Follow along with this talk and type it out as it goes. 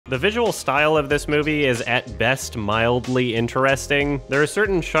The visual style of this movie is at best mildly interesting. There are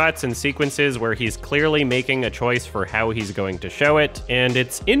certain shots and sequences where he's clearly making a choice for how he's going to show it, and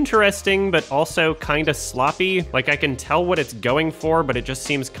it's interesting but also kind of sloppy. Like, I can tell what it's going for, but it just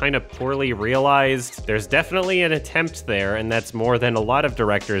seems kind of poorly realized. There's definitely an attempt there, and that's more than a lot of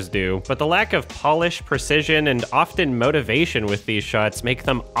directors do, but the lack of polish, precision, and often motivation with these shots make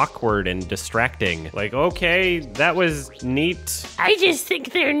them awkward and distracting. Like, okay, that was neat. I just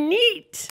think they're neat.